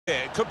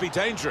It could be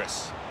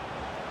dangerous.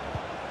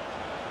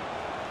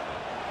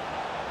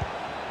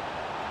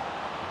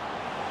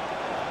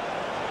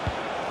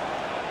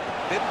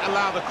 Didn't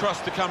allow the cross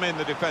to come in,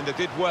 the defender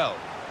did well.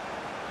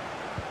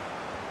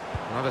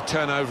 Another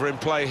turnover in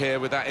play here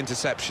with that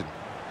interception.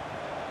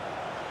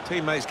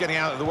 Teammates getting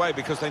out of the way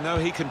because they know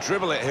he can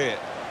dribble it here.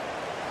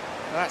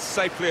 That's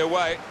safely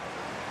away.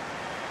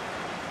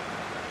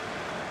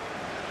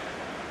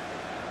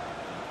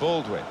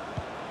 Baldwin.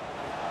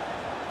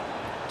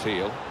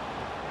 Teal.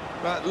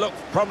 That looked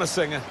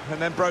promising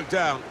and then broke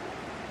down.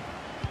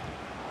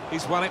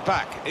 He's won it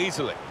back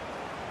easily.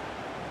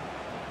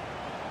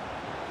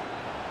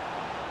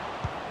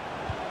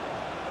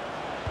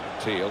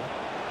 Teal.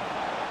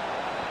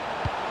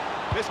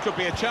 This could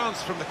be a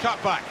chance from the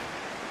cutback.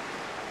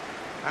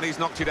 And he's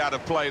knocked it out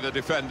of play, the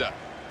defender.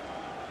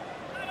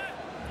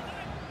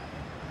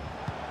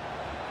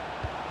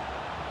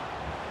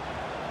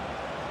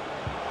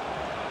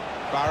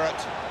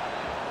 Barrett.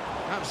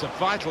 That was a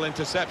vital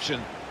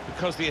interception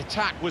because the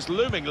attack was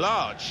looming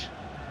large.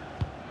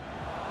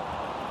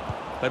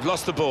 They've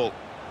lost the ball.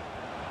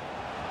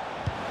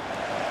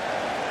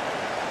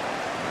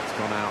 That's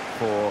gone out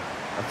for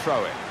a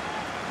throw-in.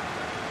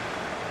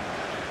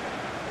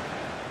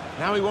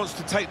 Now he wants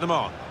to take them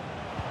on.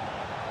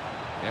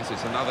 Yes,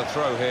 it's another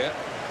throw here.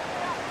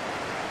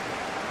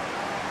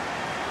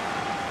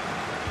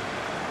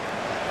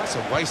 That's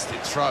a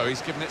wasted throw.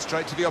 He's given it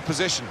straight to the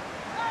opposition.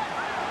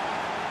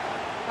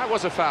 That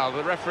was a foul.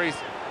 The referee's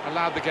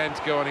allowed the game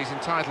to go on. He's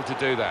entitled to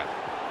do that.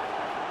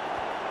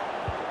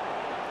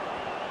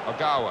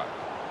 Ogawa.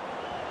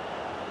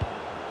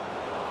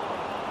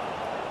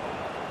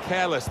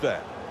 Careless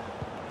there.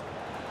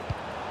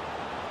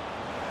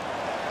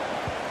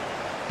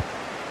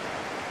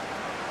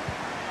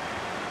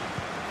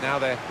 Now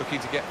they're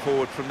looking to get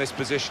forward from this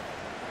position.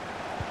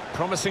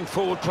 Promising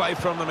forward play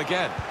from them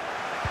again.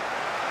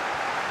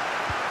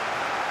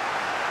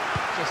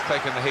 Just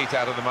taking the heat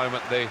out of the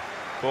moment. The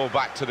ball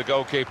back to the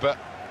goalkeeper.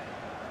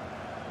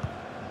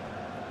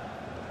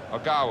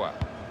 Ogawa.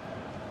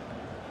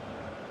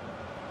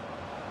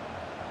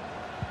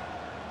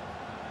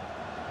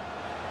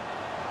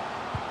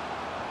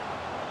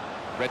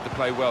 Read the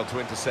play well to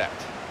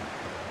intercept.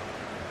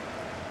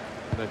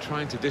 They're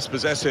trying to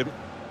dispossess him.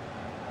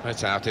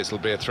 That's out, it'll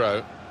be a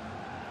throw.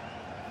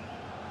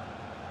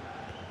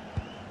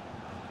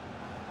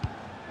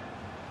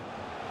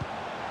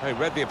 They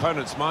read the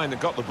opponent's mind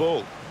and got the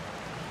ball.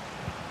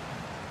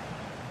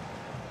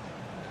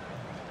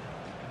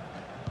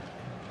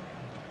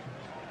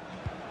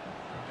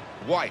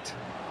 White.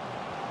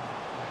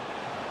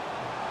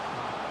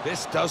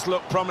 This does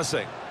look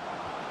promising.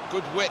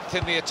 Good width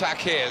in the attack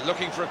here,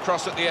 looking for a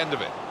cross at the end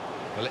of it.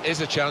 Well, it is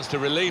a chance to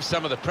relieve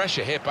some of the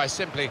pressure here by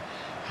simply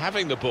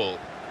having the ball.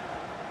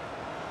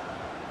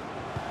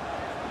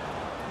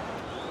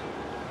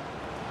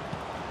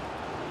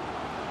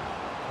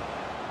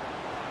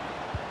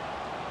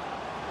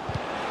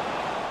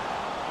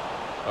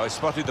 Oh, he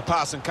spotted the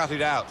pass and cut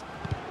it out.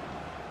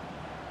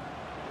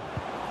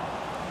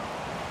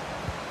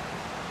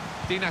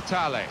 Di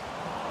Natale.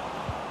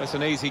 That's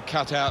an easy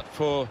cut out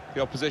for the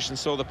opposition,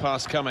 saw the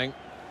pass coming.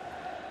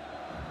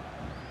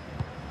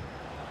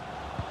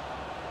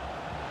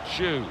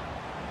 Shu.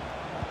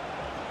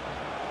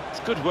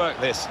 It's good work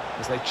this,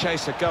 as they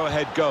chase a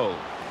go-ahead goal.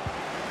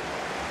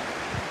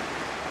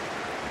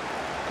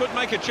 Could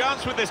make a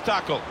chance with this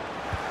tackle.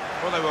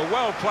 Well, they were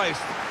well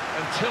placed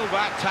until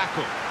that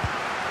tackle.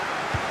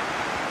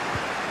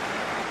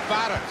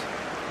 Barrett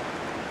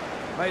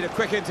made a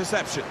quick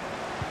interception.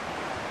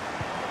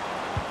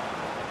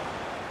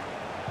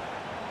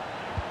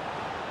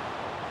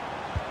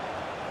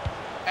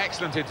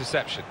 Excellent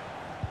interception.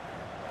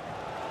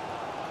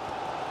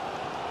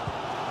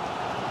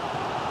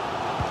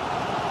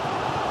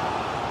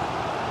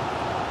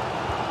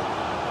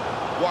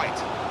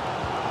 White.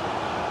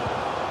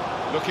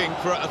 Looking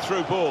for a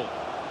through ball.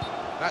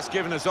 That's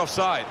given us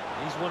offside.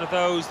 He's one of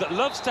those that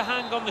loves to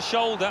hang on the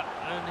shoulder,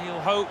 and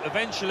he'll hope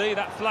eventually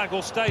that flag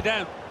will stay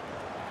down.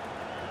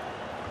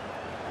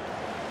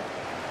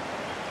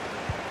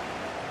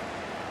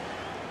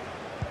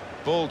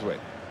 Baldwin.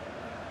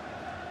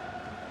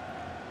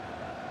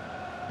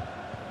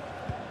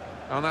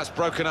 And that's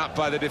broken up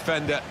by the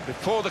defender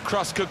before the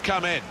cross could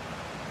come in.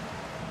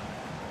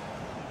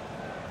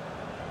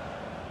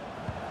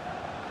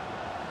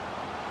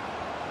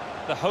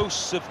 The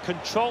hosts of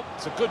control.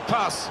 It's a good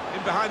pass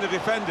in behind the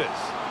defenders.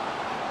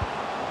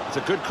 It's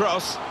a good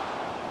cross.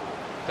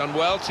 Done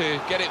well to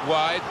get it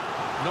wide.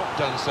 Not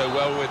done so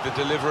well with the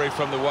delivery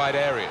from the wide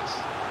areas.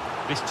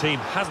 This team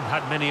hasn't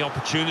had many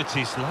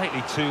opportunities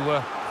lately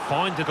to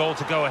find a goal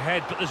to go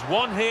ahead, but there's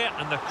one here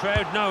and the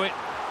crowd know it.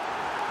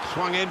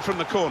 Swung in from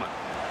the corner.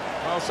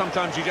 Well,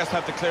 sometimes you just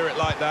have to clear it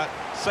like that.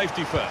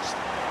 Safety first.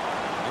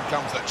 In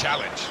comes the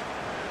challenge.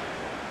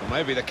 Well,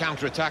 maybe the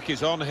counter-attack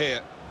is on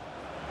here.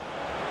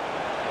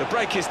 The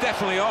break is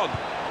definitely on.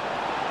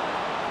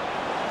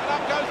 And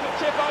up goes the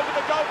chip over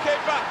the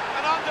goalkeeper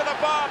and under the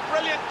bar.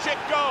 Brilliant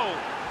chip goal.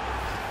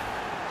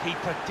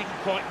 Keeper didn't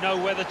quite know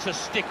whether to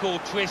stick or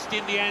twist.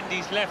 In the end,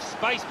 he's left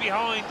space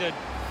behind, and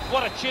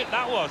what a chip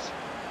that was.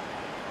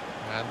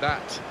 And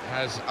that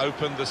has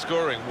opened the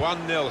scoring.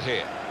 1-0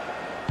 here.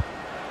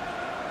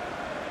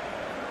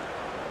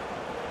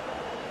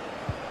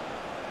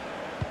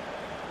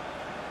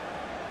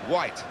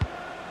 White.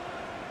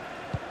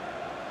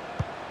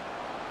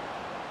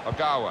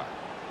 Ogawa.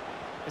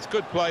 It's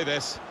good play,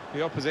 this.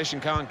 The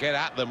opposition can't get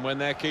at them when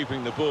they're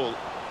keeping the ball.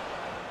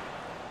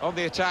 On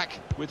the attack,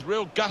 with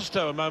real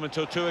gusto a moment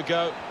or two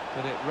ago,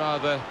 but it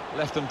rather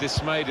left them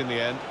dismayed in the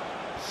end.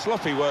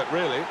 Sloppy work,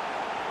 really.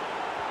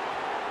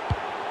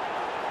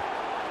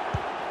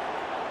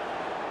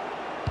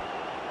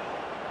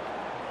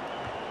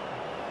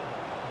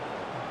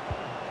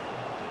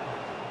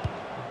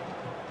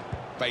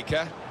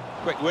 Baker,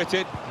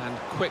 quick-witted and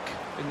quick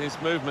in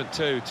his movement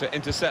too to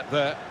intercept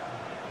there.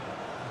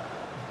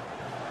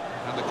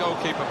 And the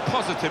goalkeeper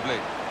positively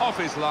off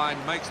his line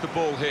makes the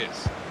ball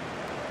his.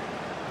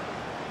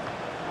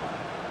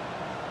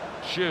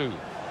 Shu.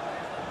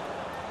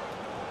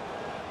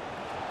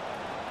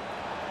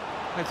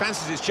 He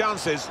fancies his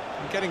chances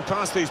in getting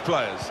past these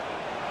players.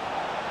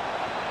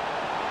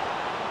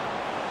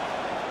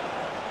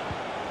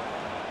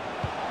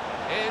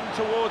 In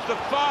towards the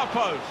far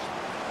post.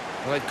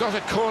 Well, they've got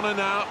a corner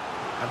now,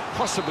 and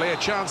possibly a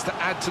chance to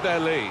add to their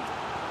lead.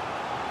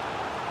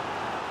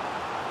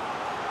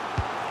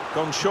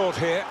 Gone short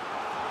here.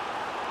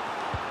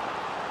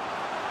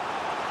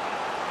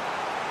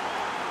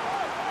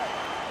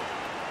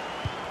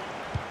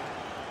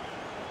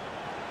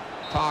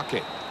 Park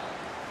it.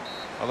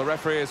 Well, the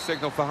referee has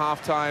signalled for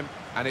half-time,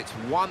 and it's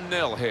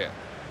 1-0 here.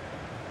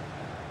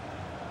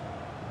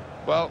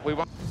 Well, we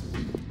want...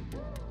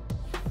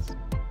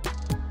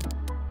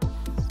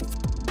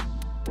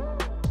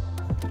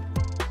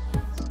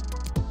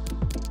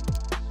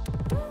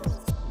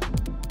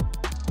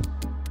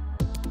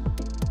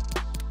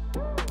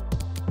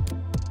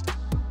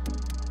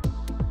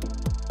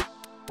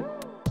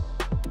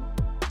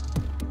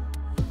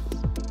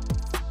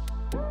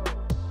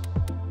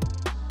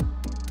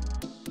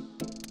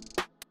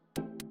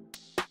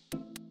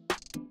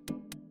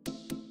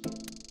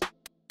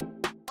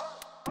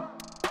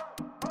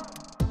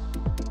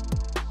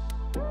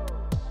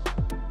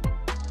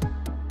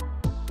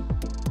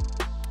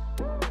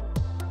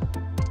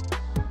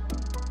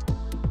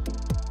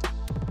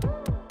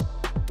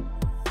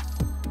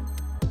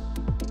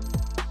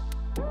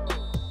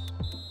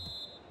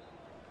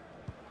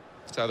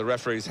 So the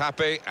referee's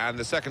happy, and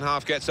the second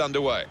half gets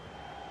underway.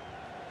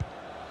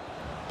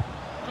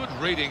 Good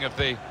reading of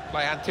the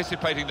play,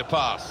 anticipating the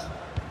pass.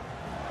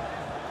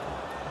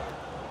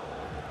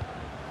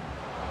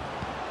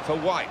 For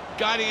White,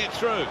 guiding it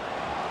through.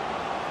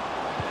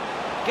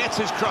 Gets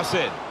his cross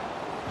in.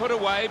 Put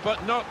away,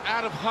 but not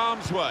out of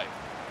harm's way.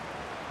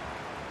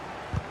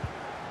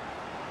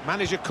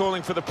 Manager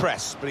calling for the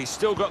press, but he's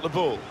still got the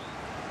ball.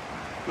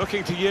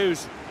 Looking to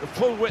use the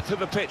full width of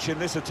the pitch in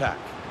this attack.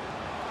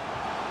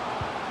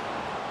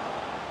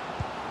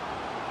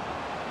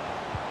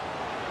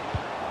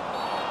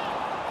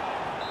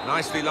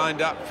 Nicely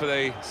lined up for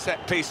the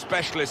set-piece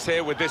specialist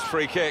here with this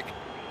free kick.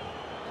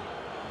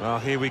 Well,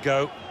 here we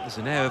go. There's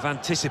an air of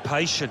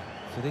anticipation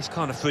for this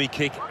kind of free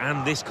kick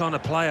and this kind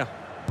of player.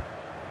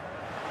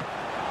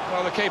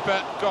 Well, the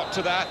keeper got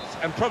to that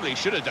and probably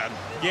should have done.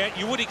 Yeah,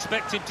 you would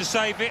expect him to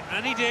save it,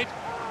 and he did.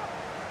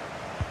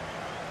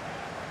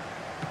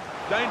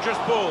 Dangerous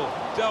ball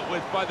dealt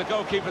with by the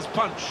goalkeeper's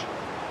punch.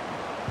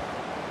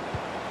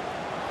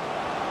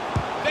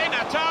 Di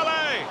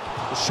Natale!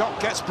 The shot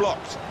gets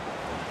blocked.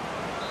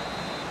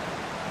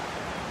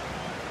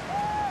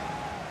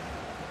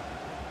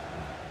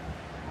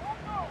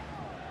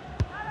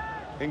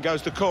 In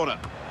goes the corner.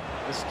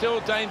 There's still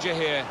danger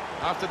here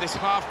after this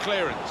half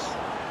clearance.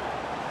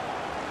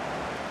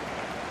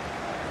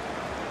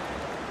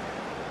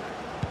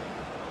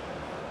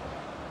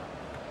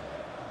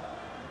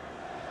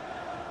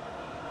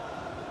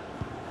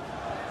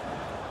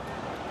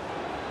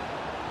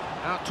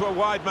 Out to a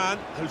wide man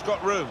who's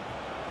got room.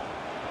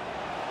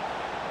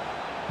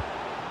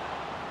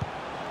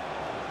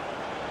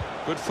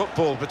 Good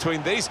football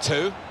between these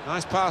two.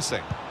 Nice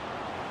passing.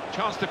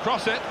 Chance to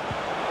cross it.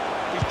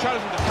 He's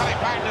chosen to cut it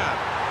back now.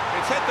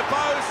 It's hit the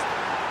post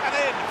and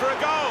in for a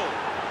goal.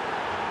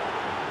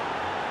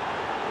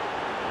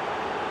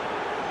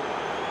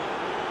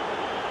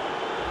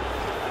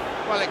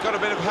 Well, it got a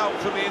bit of help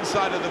from the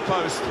inside of the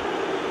post,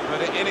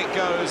 but in it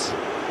goes.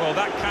 Well,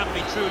 that can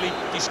be truly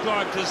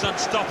described as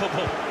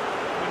unstoppable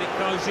when it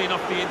goes in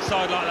off the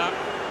inside like that.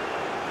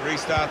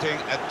 Restarting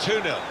at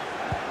 2-0.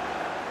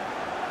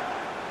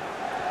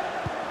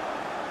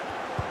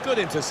 Good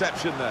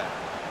interception there.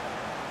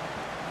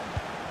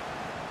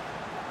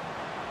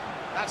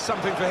 That's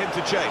something for him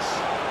to chase.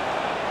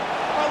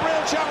 A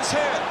real chance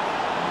here.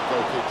 The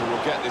goalkeeper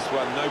will get this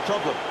one, no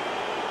problem.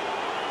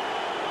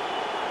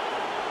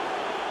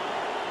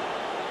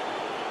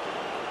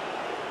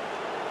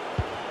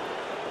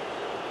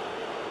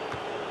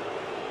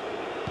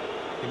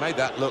 He made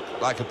that look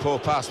like a poor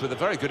pass with a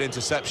very good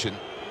interception.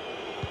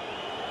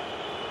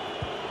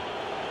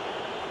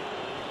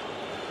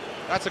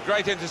 That's a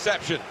great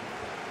interception.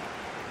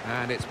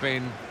 And it's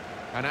been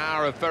an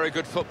hour of very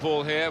good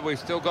football here. We've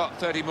still got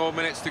 30 more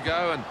minutes to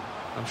go, and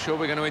I'm sure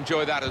we're going to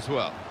enjoy that as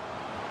well.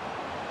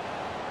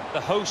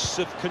 The hosts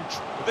of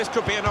control. This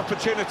could be an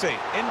opportunity.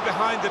 In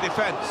behind the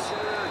defence.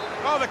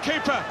 Oh, the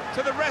keeper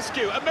to the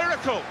rescue. A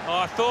miracle. Oh,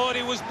 I thought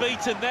he was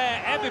beaten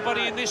there.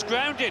 Everybody in this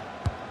grounded.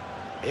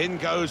 In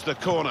goes the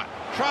corner.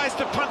 Tries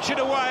to punch it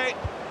away.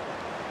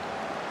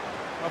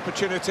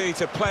 Opportunity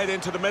to play it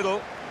into the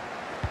middle.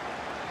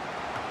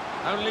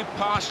 Only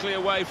partially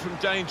away from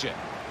danger.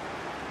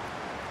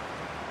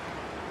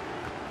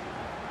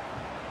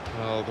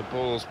 Well, the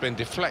ball's been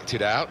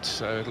deflected out,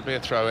 so it'll be a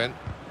throw-in.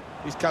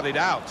 He's cut it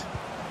out.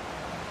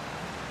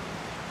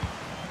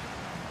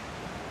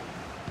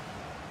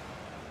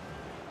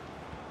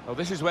 Well,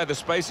 this is where the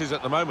space is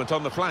at the moment,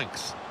 on the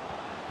flanks.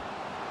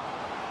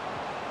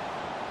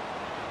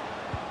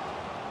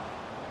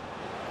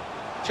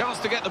 Chance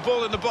to get the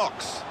ball in the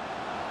box.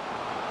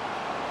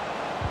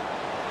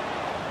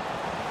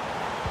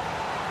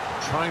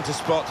 Trying to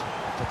spot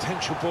a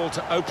potential ball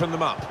to open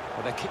them up.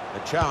 But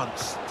a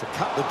chance to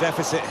cut the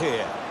deficit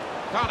here.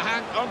 Can't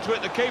hang onto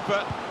it, the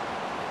keeper.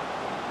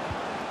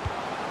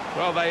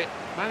 Well, they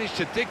managed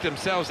to dig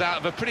themselves out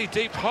of a pretty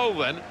deep hole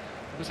then.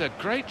 It was a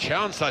great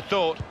chance, I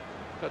thought,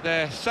 but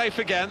they're safe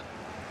again.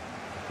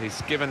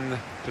 He's given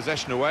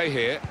possession away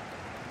here.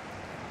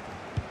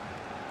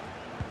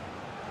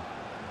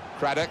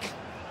 Craddock.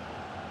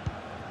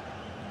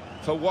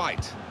 For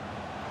White.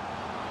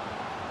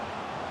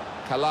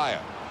 Calio.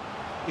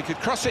 He could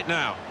cross it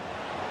now.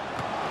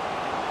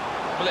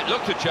 Well, it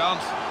looked a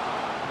chance,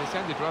 but it's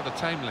ended rather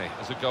tamely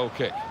as a goal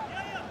kick.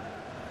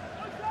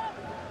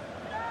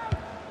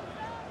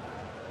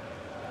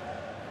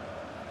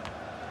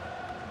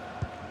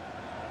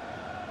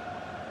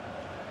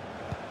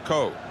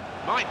 Ko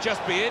might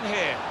just be in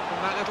here from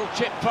that little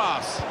chip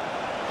pass.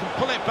 Can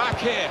pull it back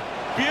here.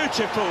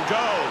 Beautiful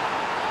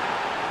goal.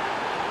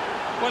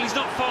 Well, he's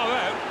not far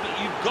out,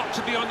 but you've got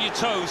to be on your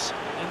toes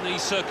in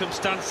these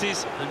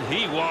circumstances, and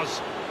he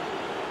was.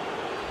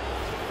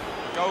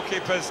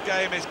 Goalkeeper's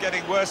game is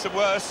getting worse and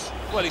worse.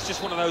 Well, it's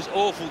just one of those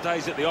awful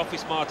days at the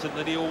office, Martin,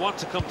 that he'll want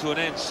to come to an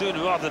end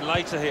sooner rather than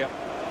later here.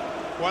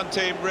 One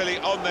team really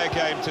on their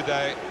game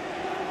today,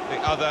 the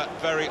other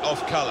very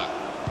off colour.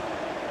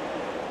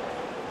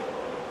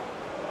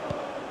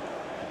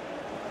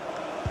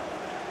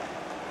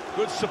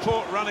 Good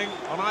support running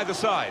on either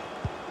side.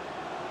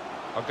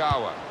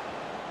 Ogawa.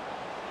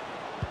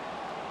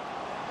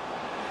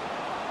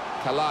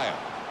 Calio.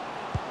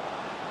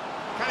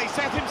 Can he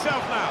set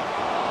himself now?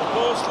 The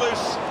ball's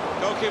loose.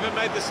 Goalkeeper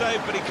made the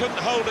save, but he couldn't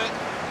hold it.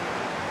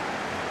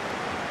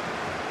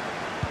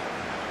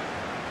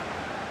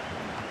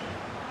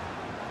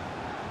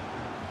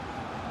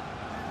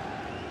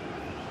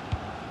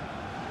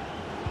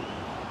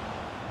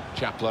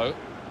 Chaplow.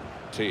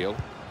 Teal.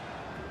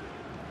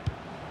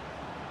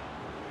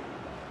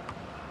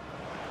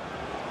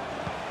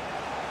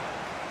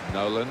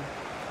 Nolan.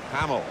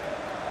 Hamill.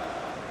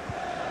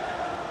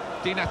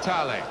 Di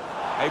Natale,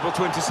 able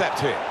to intercept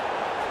here.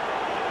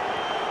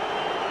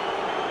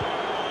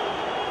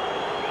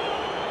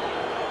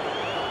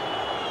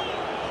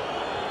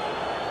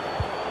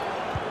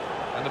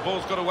 And the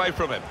ball's got away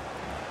from him.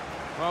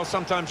 Well,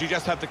 sometimes you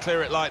just have to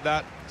clear it like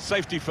that.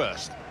 Safety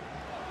first.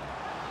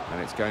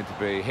 And it's going to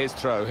be his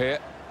throw here.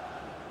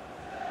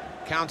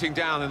 Counting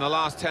down in the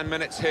last 10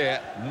 minutes here.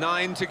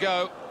 9 to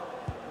go.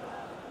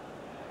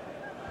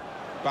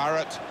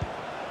 Barrett.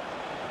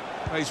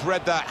 Well, he's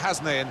read that,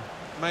 hasn't he? And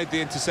made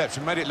the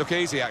interception, made it look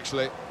easy,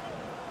 actually.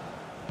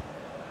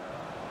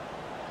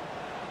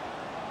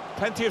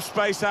 Plenty of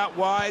space out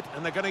wide,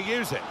 and they're going to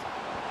use it.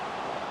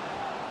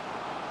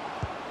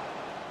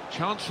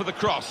 Chance for the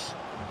cross.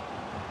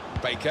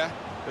 Baker,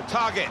 the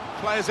target,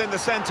 players in the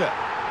centre.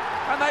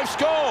 And they've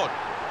scored!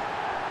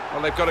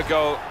 Well, they've got a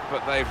goal,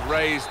 but they've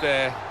raised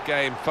their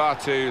game far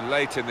too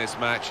late in this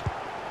match.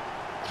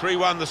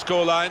 3-1 the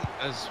scoreline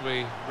as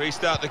we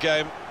restart the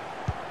game.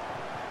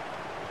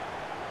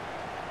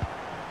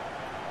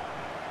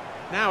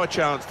 Now a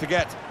chance to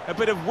get a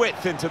bit of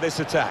width into this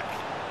attack.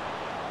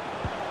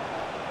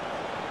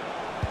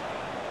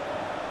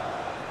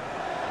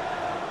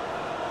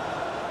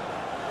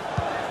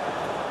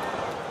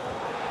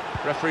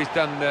 Referee's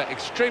done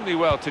extremely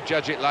well to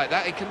judge it like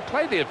that. He can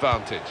play the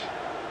advantage.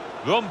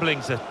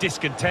 Rumblings of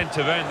discontent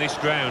around this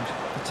ground.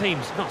 The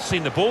team's not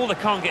seen the ball, they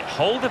can't get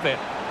hold of it.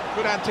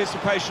 Good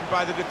anticipation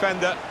by the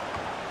defender.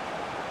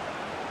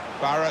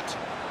 Barrett.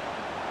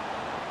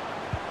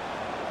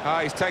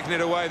 Ah, he's taken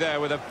it away there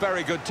with a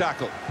very good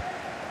tackle.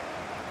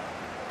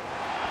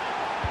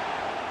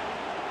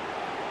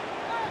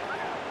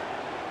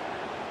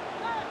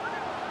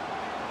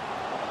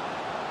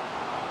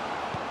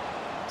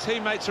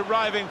 Teammates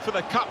arriving for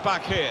the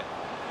cutback here.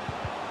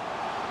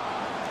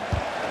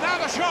 Now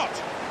the shot!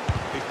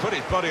 He's put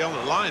his body on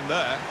the line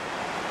there.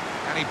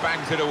 And he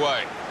bangs it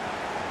away.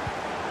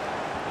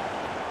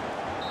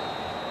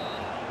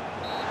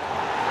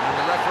 And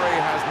the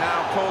referee has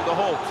now called a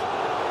halt.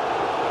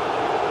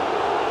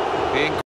 Being